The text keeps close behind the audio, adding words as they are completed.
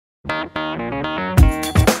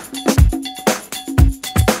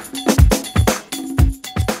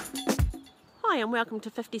and welcome to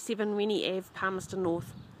 57 Rennie Ave Palmerston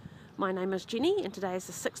North. My name is Jenny and today is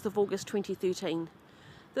the 6th of August 2013.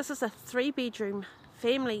 This is a 3-bedroom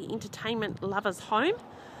family entertainment lovers home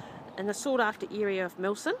in the sought after area of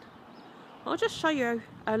Milson. I'll just show you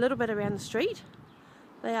a little bit around the street.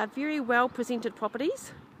 They are very well presented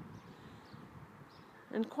properties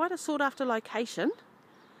and quite a sought after location.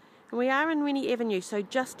 And we are in Rennie Avenue, so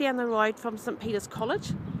just down the road from St Peter's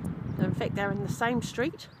College. In fact, they're in the same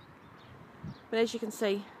street. But as you can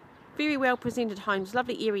see, very well presented homes,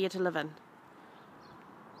 lovely area to live in.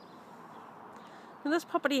 And this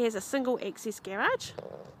property has a single internal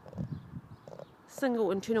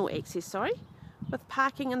access, with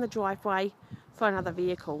parking in the driveway for another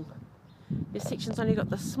vehicle. Your section's only got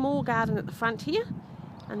the small garden at the front here,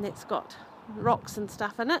 and that's got rocks and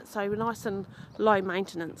stuff in it, so nice and low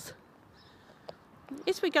maintenance.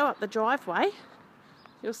 As we go up the driveway,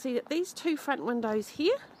 you'll see that these two front windows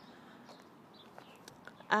here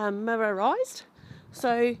are mirrorized.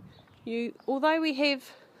 So although we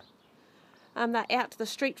have they're out to the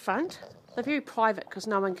street front, they're very private because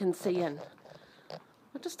no one can see in.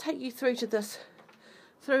 I'll just take you through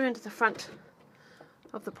into the front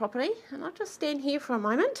of the property, and I'll just stand here for a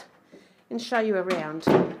moment and show you around.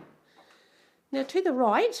 Now to the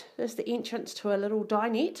right is the entrance to a little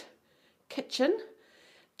dinette, kitchen,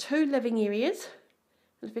 2 living areas.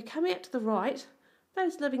 And if we come out to the right,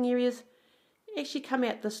 those living areas actually come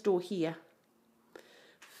out this door here.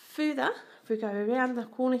 Further, if we go around the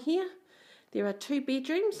corner here, there are 2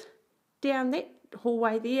 bedrooms. Down that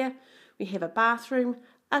hallway there, we have a bathroom,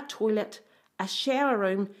 a toilet, a shower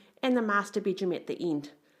room, and the master bedroom at the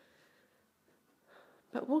end.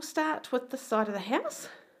 But we'll start with this side of the house.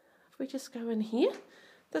 If we just go in here,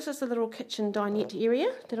 this is the little kitchen dinette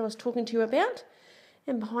area that I was talking to you about.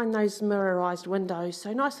 And behind those mirrorized windows,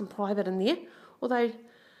 so nice and private in there, although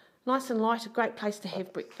nice and light, a great place to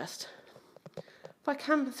have breakfast. If I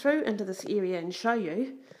come through into this area and show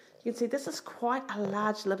you, you can see this is quite a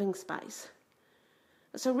large living space.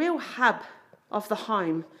 It's a real hub of the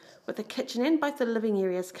home, with the kitchen and both the living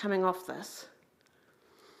areas coming off this.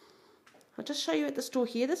 I'll just show you at this door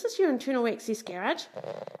here. This is your internal access garage.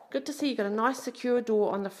 Good to see you've got a nice secure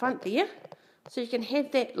door on the front there, so you can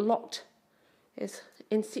have that locked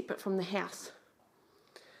and separate from the house.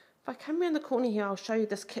 If I come around the corner here, I'll show you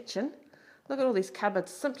this kitchen. Look at all these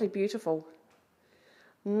cupboards, simply beautiful.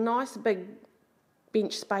 Nice big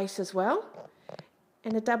bench space as well,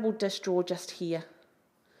 and a double dish drawer just here.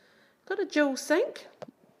 Got a dual sink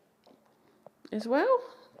as well,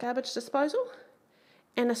 garbage disposal,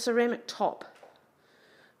 and a ceramic top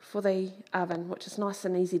for the oven, which is nice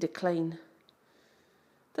and easy to clean.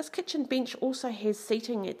 This kitchen bench also has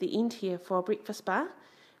seating at the end here for a breakfast bar,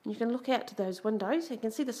 and you can look out to those windows. You can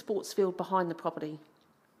see the sports field behind the property,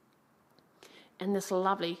 and this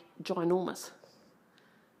lovely, ginormous,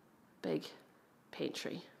 big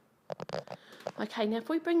pantry. Okay, now if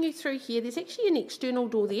we bring you through here, there's actually an external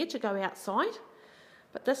door there to go outside,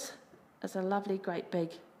 but this is a lovely, great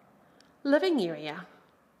big living area.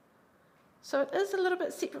 So it is a little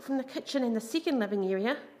bit separate from the kitchen and the second living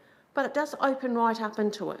area, but it does open right up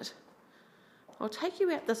into it. I'll take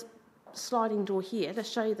you out this sliding door here to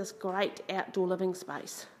show you this great outdoor living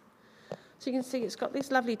space. So you can see it's got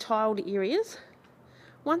these lovely tiled areas.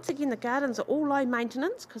 Once again, the gardens are all low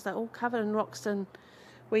maintenance because they're all covered in rocks and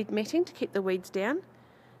weed matting to keep the weeds down.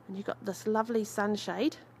 And you've got this lovely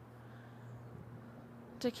sunshade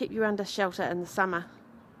to keep you under shelter in the summer.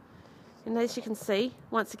 And as you can see,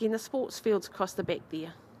 once again, the sports fields across the back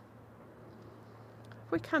there.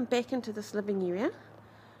 If we come back into this living area,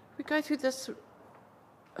 we go through this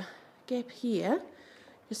gap here,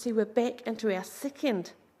 you see we're back into our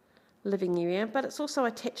second living area, but it's also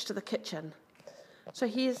attached to the kitchen. So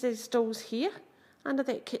here's these stools here, under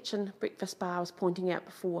that kitchen breakfast bar I was pointing out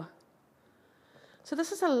before. So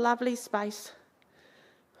this is a lovely space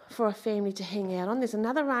for a family to hang out on. There's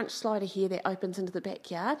another ranch slider here that opens into the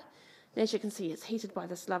backyard. And as you can see, it's heated by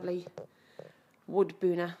this lovely wood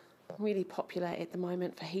burner, really popular at the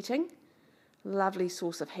moment for heating. Lovely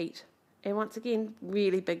source of heat. And once again,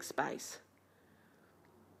 really big space.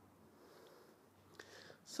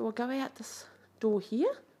 So we'll go out this door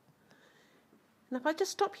here. And if I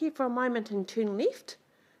just stop here for a moment and turn left,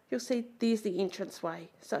 you'll see there's the entranceway.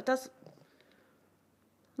 So it does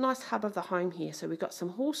nice hub of the home here. So we've got some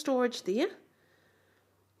hall storage there.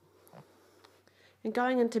 And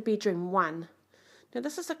going into bedroom 1. Now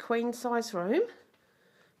this is a queen size room.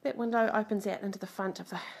 That window opens out into the front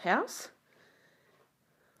of the house.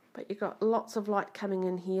 But you've got lots of light coming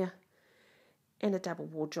in here and a double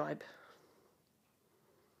wardrobe.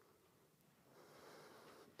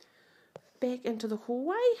 back into the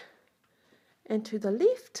hallway, and to the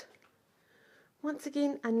left, once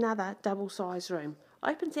again another double size room.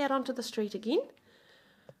 Opens out onto the street again,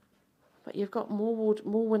 but you've got more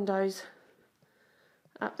windows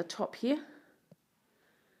up the top here.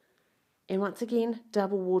 And once again,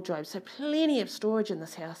 double wardrobe. So plenty of storage in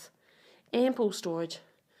this house. Ample storage.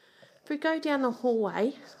 If we go down the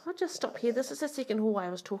hallway, I'll just stop here. This is the second hallway I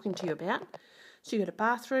was talking to you about. So you've got a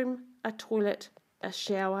bathroom, a toilet, a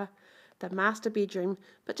shower, the master bedroom.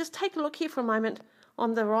 But just take a look here for a moment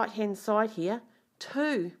on the right hand side here.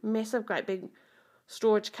 2 massive, great big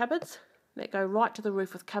storage cupboards that go right to the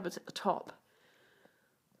roof with cupboards at the top.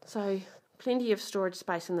 So plenty of storage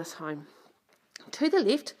space in this home. To the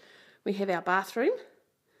left, we have our bathroom.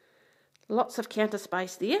 Lots of counter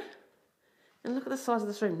space there. And look at the size of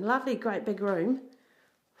this room. Lovely, great big room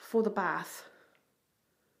for the bath.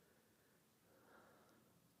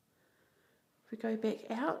 If we go back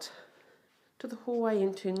out to the hallway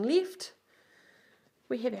and turn left,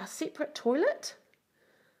 we have our separate toilet.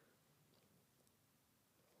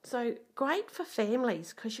 So great for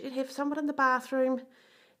families because you can have someone in the bathroom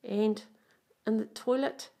and in the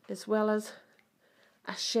toilet as well as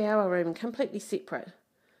a shower room, completely separate.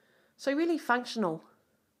 So really functional.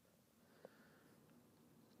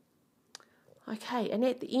 Okay, and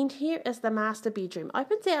at the end here is the master bedroom.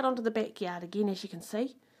 Opens out onto the backyard again, as you can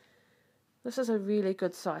see. This is a really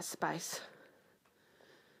good size space.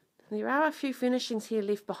 There are a few furnishings here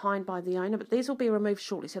left behind by the owner, but these will be removed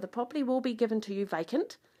shortly, so the property will be given to you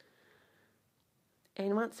vacant.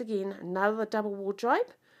 And once again, another double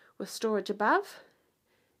wardrobe with storage above,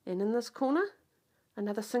 and in this corner,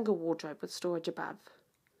 another single wardrobe with storage above.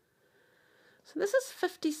 So this is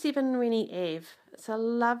 57 Rennie Ave. It's a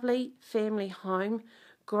lovely family home,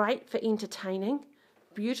 great for entertaining,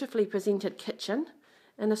 beautifully presented kitchen,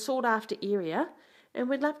 and a sought after area, and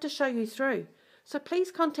we'd love to show you through. So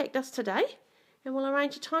please contact us today and we'll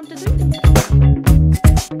arrange a time to do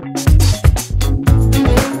that.